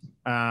to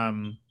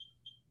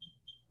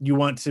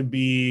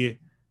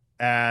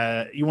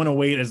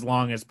wait as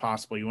long as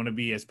possible. You want to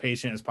be as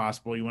patient as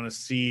possible. You want to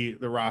see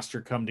the roster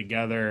come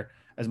together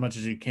as much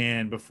as you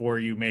can before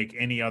you make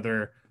any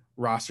other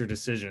roster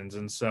decisions.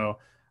 And so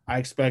I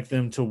expect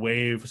them to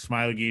waive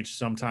Smailagić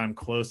sometime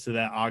close to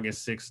that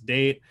August 6th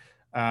date.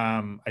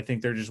 I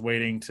think they're just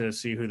waiting to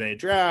see who they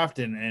draft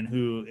and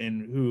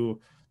who,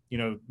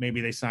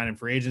 maybe they sign in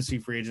free agency.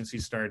 Free agency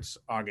starts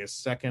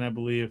August 2nd, I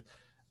believe.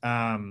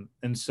 And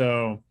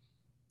so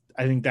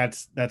I think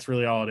that's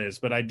really all it is.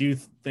 But I do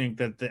think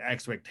that the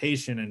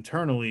expectation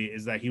internally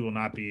is that he will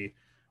not be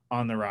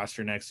on the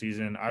roster next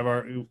season.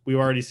 We've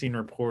already seen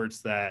reports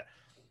that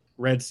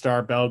Red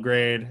Star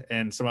Belgrade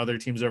and some other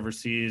teams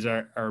overseas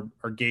are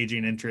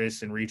gauging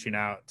interest and reaching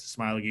out to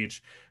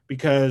Smailagić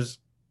because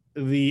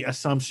the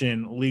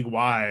assumption league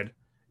wide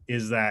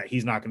is that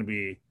he's not going to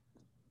be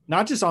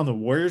not just on the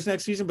Warriors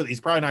next season, but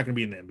he's probably not going to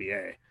be in the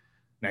NBA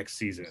next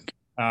season.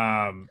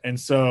 And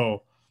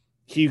so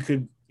he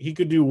could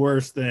do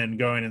worse than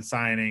going and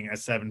signing a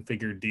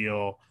 7-figure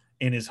deal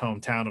in his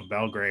hometown of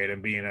Belgrade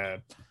and being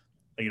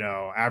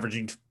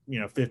averaging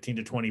 15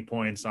 to 20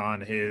 points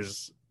on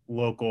his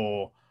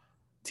local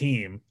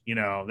team.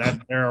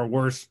 That there are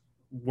worse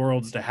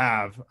worlds to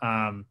have,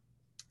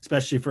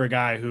 especially for a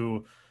guy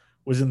who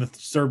was in the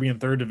Serbian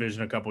third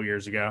division a couple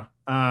years ago.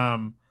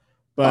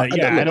 But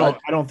yeah,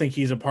 I don't think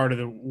he's a part of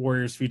the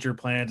Warriors' future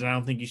plans, and I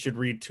don't think you should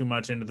read too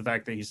much into the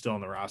fact that he's still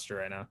on the roster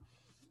right now.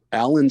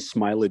 Alen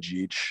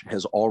Smilagic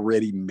has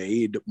already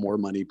made more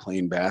money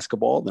playing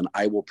basketball than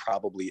I will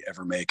probably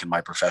ever make in my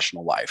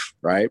professional life,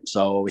 right?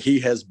 So he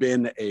has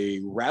been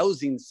a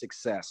rousing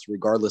success,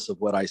 regardless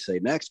of what I say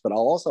next. But I'll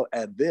also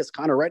add this,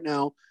 Connor, right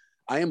now,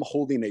 I am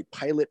holding a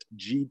Pilot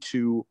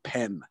G2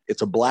 pen.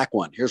 It's a black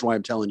one. Here's why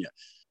I'm telling you.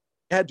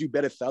 I had to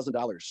bet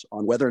 $1,000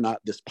 on whether or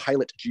not this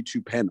Pilot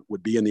G2 pen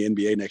would be in the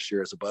NBA next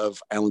year as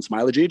above Alen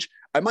Smilagic.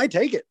 I might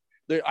take it.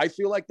 I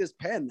feel like this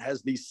pen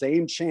has the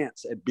same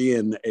chance at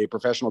being a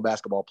professional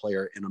basketball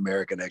player in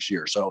America next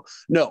year. So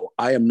no,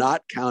 I am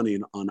not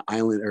counting on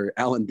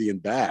Alen being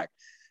back.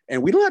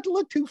 And we don't have to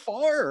look too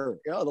far.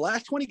 The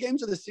last 20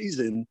 games of the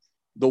season,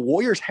 the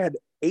Warriors had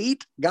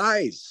 8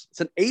 guys.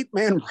 It's an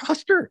 8-man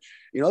roster,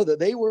 that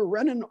they were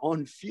running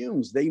on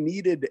fumes. They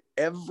needed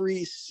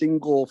every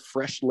single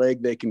fresh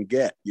leg they can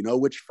get.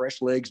 Which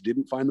fresh legs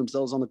didn't find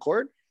themselves on the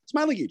court?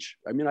 Smilagic.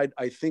 I mean,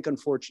 I think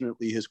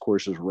unfortunately his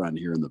course is run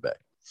here in the Bay.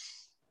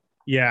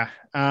 Yeah.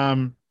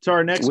 So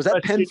our next was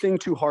that pen thing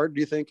too hard? Do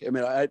you think? I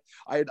mean, I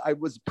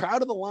was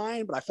proud of the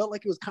line, but I felt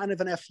like it was kind of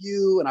an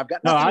FU, and I've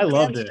got nothing I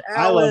loved against it. Alen.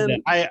 I loved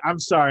it. I'm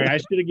sorry. I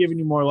should have given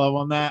you more love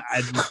on that.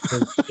 I just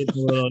was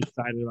getting a little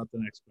excited about the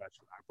next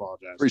question. I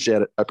apologize. I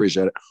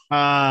appreciate it.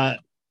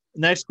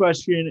 Next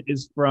question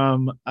is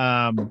from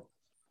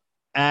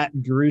at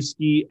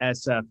Drewski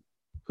SF.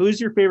 Who's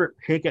your favorite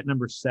pick at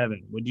number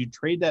 7? Would you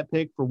trade that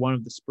pick for one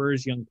of the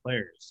Spurs' young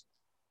players,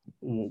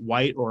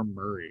 White or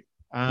Murray?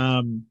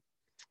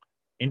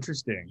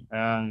 Interesting.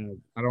 I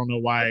don't know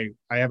why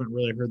I haven't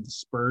really heard the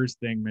Spurs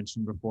thing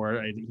mentioned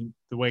before.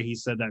 The way he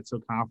said that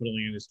so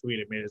confidently in his tweet,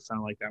 it made it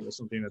sound like that was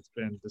something that's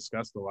been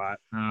discussed a lot.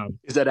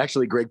 Is that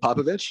actually Greg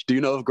Popovich? Do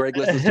you know if Greg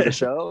listens to the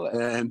show,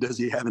 and does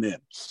he have an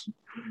in?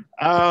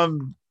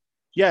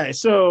 Yeah.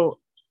 So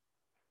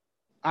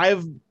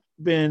I've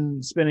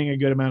been spending a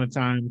good amount of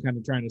time kind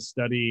of trying to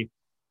study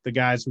the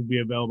guys who would be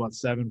available at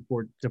 7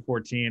 to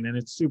 14, and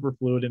it's super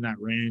fluid in that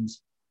range.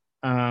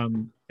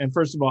 And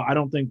first of all, I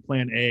don't think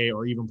plan A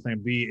or even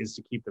plan B is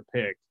to keep the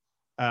pick.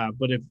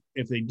 But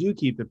if they do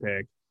keep the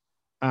pick,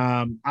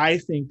 I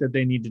think that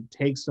they need to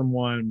take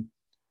someone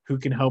who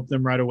can help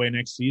them right away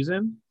next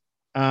season,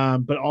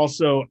 but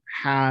also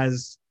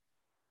has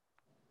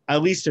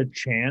at least a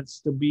chance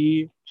to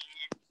be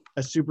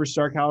a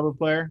superstar caliber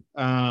player.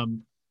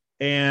 And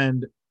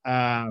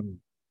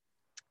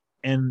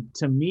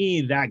to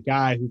me, that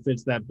guy who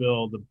fits that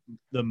bill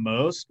the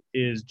most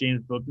is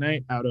James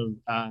Bouknight out of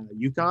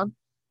UConn.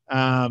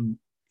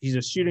 He's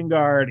a shooting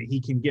guard. He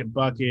can get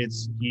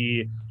buckets.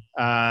 He,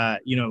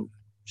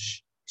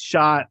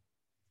 shot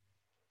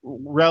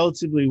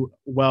relatively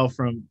well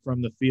from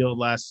the field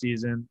last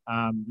season.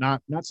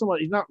 Not so much.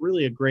 He's not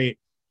really a great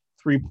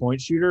 3-point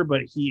shooter,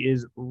 but he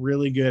is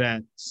really good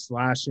at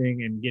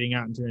slashing and getting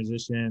out in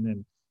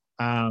transition,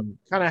 and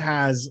kind of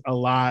has a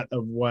lot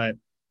of what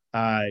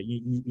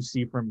you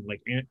see from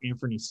like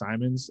Anthony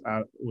Simons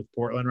with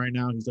Portland right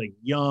now. He's like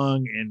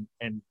young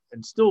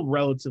and still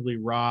relatively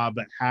raw,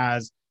 but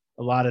has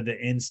a lot of the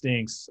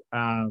instincts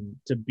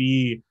to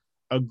be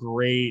a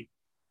great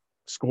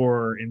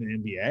scorer in the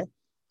NBA.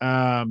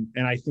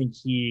 And I think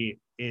he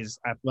is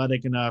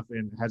athletic enough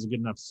and has a good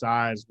enough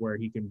size where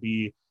he can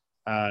be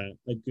a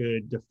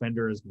good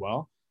defender as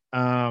well.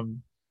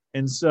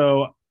 And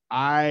so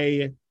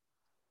I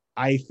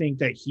think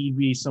that he'd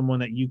be someone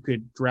that you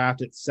could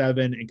draft at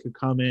 7 and could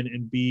come in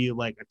and be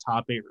like a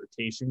top 8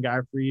 rotation guy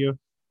for you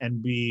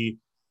and be,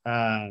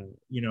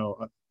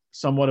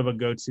 somewhat of a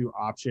go-to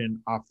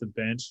option off the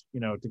bench,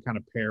 to kind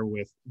of pair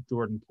with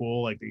Jordan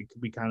Poole. Like it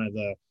could be kind of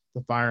the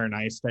fire and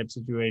ice type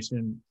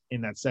situation in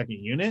that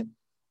second unit.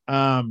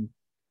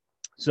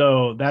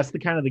 So that's the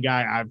kind of the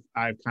guy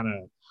I've kind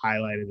of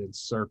highlighted and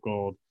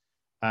circled.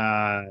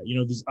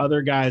 These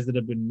other guys that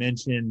have been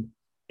mentioned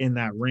in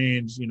that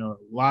range,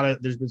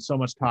 there's been so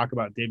much talk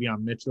about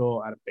Davion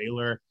Mitchell out of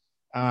Baylor.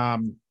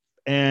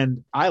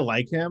 And I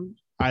like him.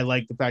 I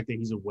like the fact that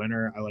he's a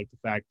winner. I like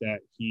the fact that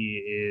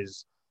he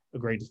is a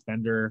great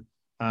defender.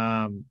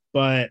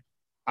 But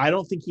I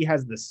don't think he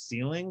has the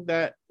ceiling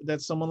that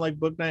someone like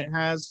Bouknight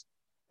has.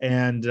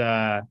 And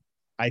I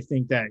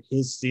think that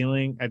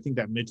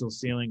Mitchell's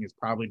ceiling is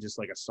probably just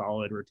like a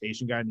solid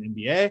rotation guy in the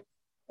NBA.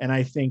 And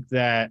I think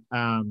that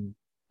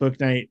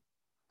Bouknight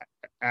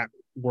at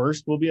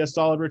worst will be a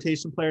solid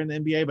rotation player in the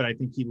NBA, but I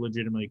think he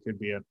legitimately could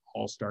be an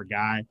all-star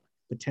guy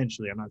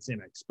potentially. I'm not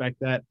saying I expect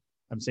that.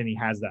 I'm saying he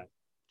has that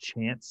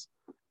chance.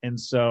 And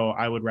so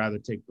I would rather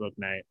take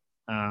Bouknight.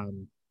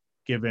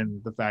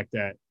 given the fact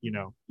that,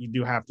 you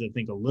do have to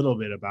think a little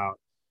bit about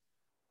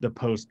the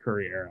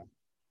post-Curry era.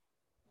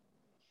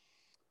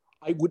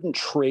 I wouldn't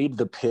trade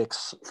the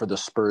picks for the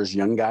Spurs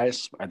young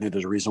guys. I think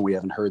there's a reason we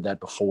haven't heard that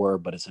before,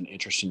 but it's an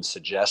interesting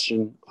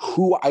suggestion.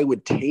 Who I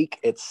would take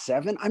at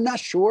 7, I'm not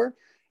sure.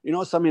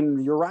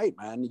 You're right,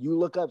 man. You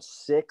look up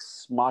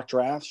 6 mock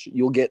drafts,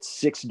 you'll get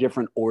 6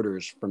 different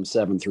orders from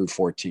 7 through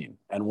 14.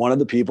 And one of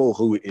the people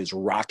who is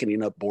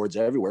rocketing up boards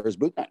everywhere is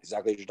Boot Knight,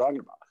 exactly what you're talking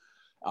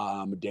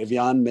about.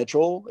 Davion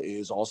Mitchell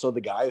is also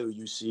the guy who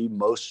you see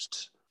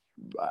most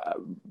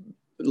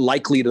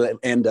likely to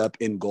end up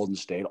in Golden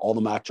State. All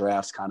the mock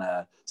drafts kind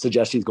of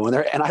suggest he's going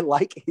there. And I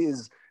like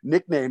his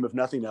nickname, if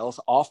nothing else.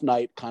 Off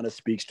Night kind of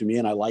speaks to me,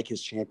 and I like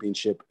his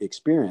championship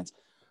experience.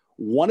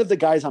 One of the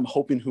guys I'm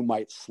hoping who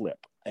might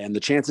slip, and the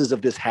chances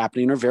of this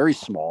happening are very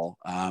small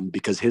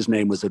because his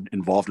name was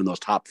involved in those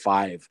top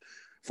 5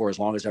 for as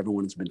long as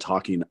everyone's been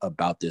talking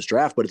about this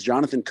draft, but it's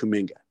Jonathan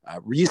Kuminga.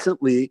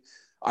 Recently,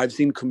 I've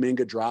seen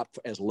Kuminga drop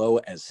as low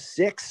as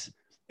 6.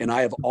 And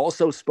I have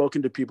also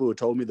spoken to people who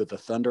told me that the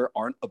Thunder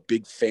aren't a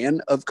big fan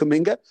of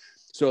Kuminga.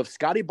 So if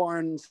Scotty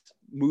Barnes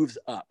moves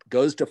up,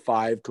 goes to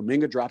 5,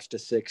 Kuminga drops to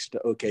 6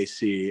 to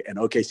OKC, and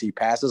OKC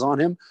passes on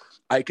him,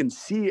 I can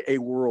see a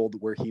world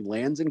where he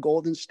lands in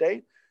Golden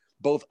State,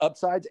 both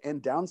upsides and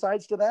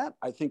downsides to that.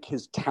 I think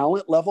his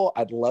talent level,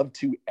 I'd love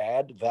to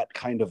add that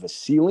kind of a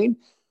ceiling.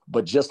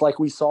 But just like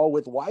we saw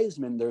with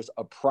Wiseman, there's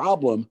a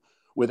problem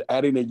with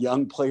adding a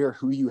young player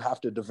who you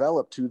have to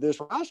develop to this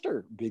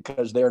roster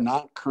because they're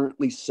not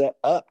currently set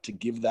up to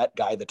give that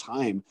guy the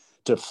time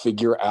to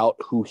figure out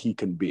who he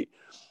can be.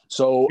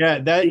 So yeah,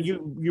 that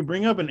you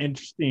bring up an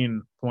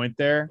interesting point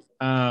there.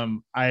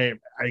 I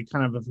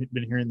kind of have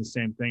been hearing the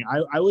same thing.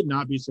 I would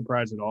not be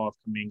surprised at all if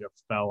Kuminga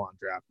fell on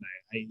draft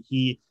night.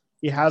 He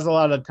has a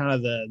lot of kind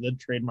of the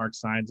trademark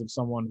signs of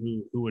someone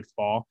who would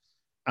fall.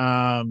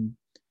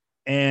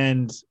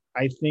 And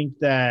I think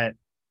that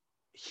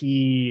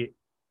he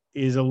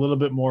is a little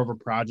bit more of a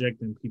project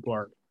than people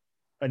are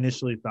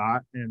initially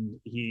thought. And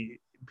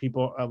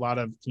a lot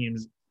of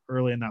teams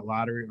early in that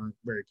lottery aren't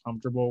very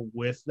comfortable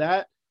with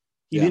that.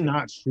 He did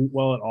not shoot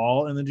well at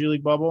all in the G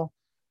League bubble.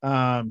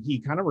 He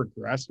kind of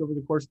regressed over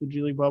the course of the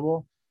G League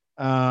bubble.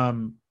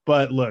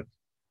 But look,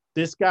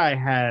 this guy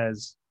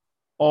has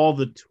all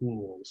the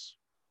tools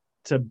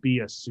to be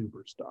a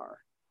superstar.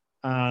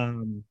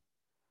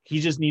 He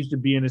just needs to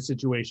be in a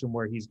situation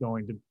where he's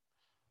going to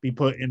be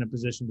put in a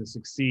position to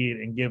succeed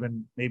and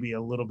given maybe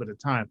a little bit of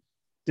time.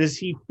 Does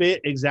he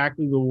fit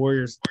exactly the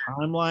Warriors'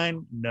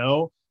 timeline?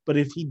 No. But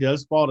if he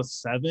does fall to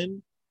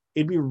 7,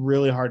 it'd be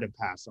really hard to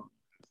pass on.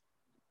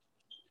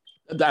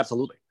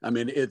 Absolutely. I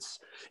mean,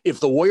 if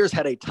the Warriors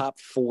had a top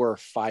 4 or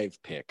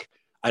 5 pick,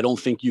 I don't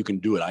think you can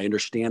do it. I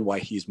understand why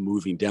he's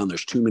moving down.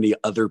 There's too many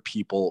other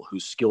people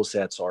whose skill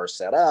sets are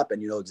set up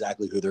and you know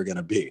exactly who they're going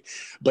to be.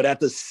 But at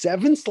the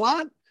 7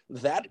 slot,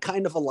 that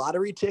kind of a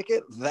lottery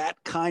ticket, that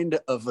kind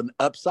of an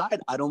upside,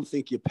 I don't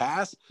think you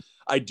pass.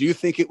 I do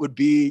think it would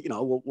be,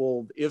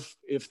 well, if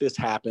this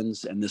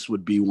happens, and this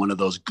would be one of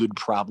those good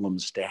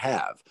problems to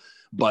have.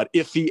 But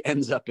if he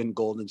ends up in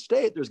Golden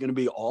State, there's going to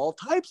be all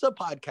types of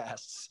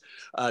podcasts,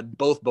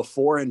 both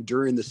before and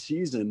during the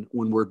season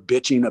when we're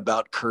bitching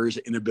about Kerr's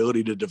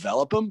inability to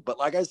develop him. But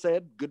like I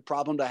said, good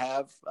problem to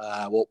have.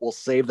 We'll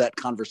save that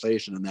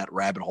conversation and that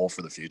rabbit hole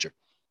for the future.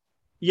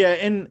 Yeah,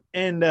 and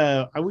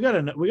I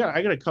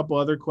got a couple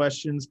other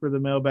questions for the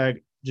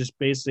mailbag, just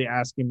basically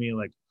asking me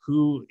like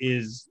who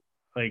is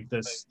like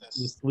the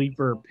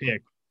sleeper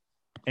pick,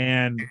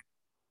 and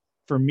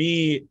for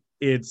me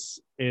it's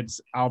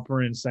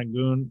Alperen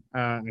Sengun.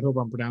 I hope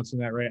I'm pronouncing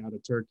that right, out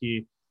of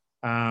Turkey.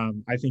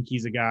 I think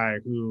he's a guy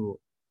who,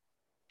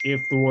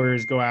 if the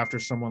Warriors go after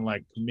someone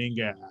like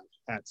Kuminga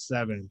at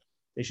 7,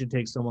 they should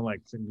take someone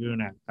like Sengun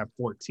at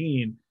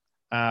 14,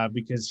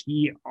 because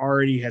he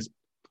already has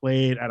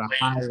played at a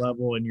high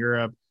level in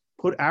Europe,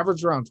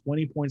 averaged around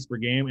 20 points per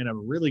game in a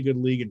really good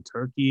league in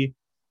Turkey.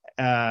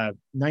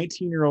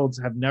 19-year-olds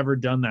have never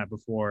done that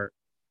before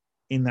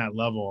in that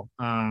level,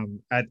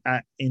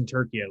 in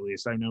Turkey at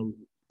least. I know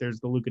there's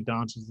the Luka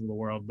Doncic's of the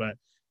world, but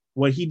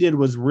what he did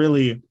was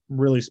really,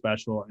 really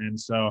special. And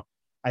so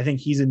I think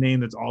he's a name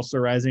that's also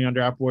rising on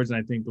draft boards, and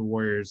I think the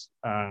Warriors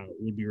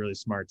would be really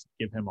smart to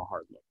give him a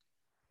hard look.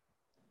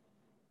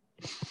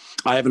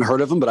 I haven't heard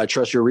of him, but I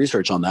trust your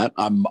research on that.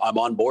 I'm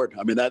on board.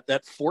 I mean,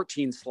 that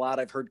 14 slot,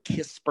 I've heard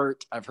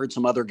Kispert. I've heard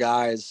some other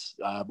guys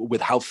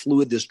with how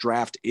fluid this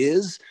draft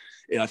is.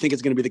 And I think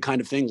it's going to be the kind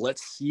of thing,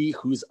 let's see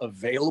who's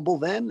available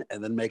then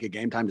and then make a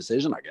game time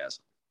decision, I guess.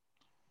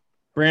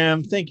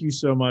 Bram, thank you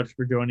so much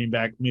for joining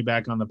me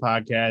back on the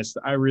podcast.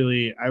 I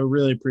really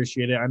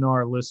appreciate it. I know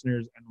our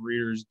listeners and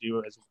readers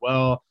do as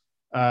well.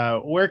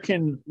 Where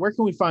can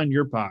we find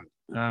your pod?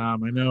 I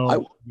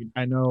know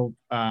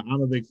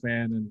I'm a big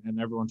fan,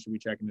 and everyone should be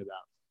checking it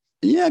out.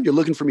 Yeah, if you're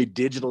looking for me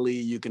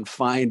digitally, you can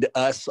find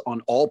us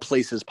on all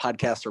places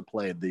podcasts are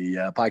played. The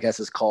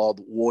podcast is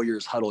called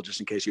Warriors Huddle, just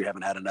in case you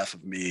haven't had enough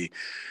of me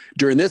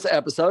during this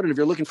episode. And if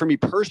you're looking for me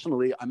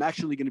personally, I'm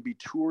actually going to be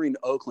touring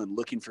Oakland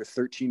looking for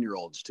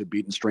 13-year-olds to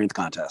beat in strength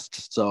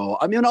contests. So,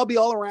 I mean, I'll be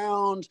all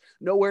around,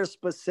 nowhere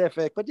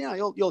specific, but yeah,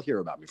 you'll hear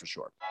about me for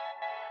sure.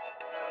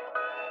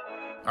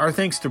 Our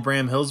thanks to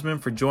Bram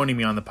Hillsman for joining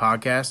me on the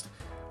podcast.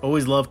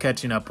 Always love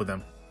catching up with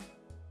him.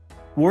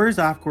 Warriors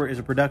Off Court is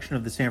a production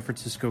of the San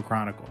Francisco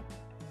Chronicle.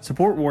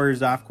 Support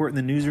Warriors Off Court in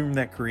the newsroom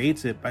that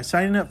creates it by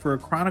signing up for a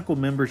Chronicle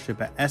membership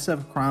at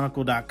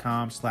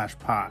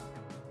sfchronicle.com/pod.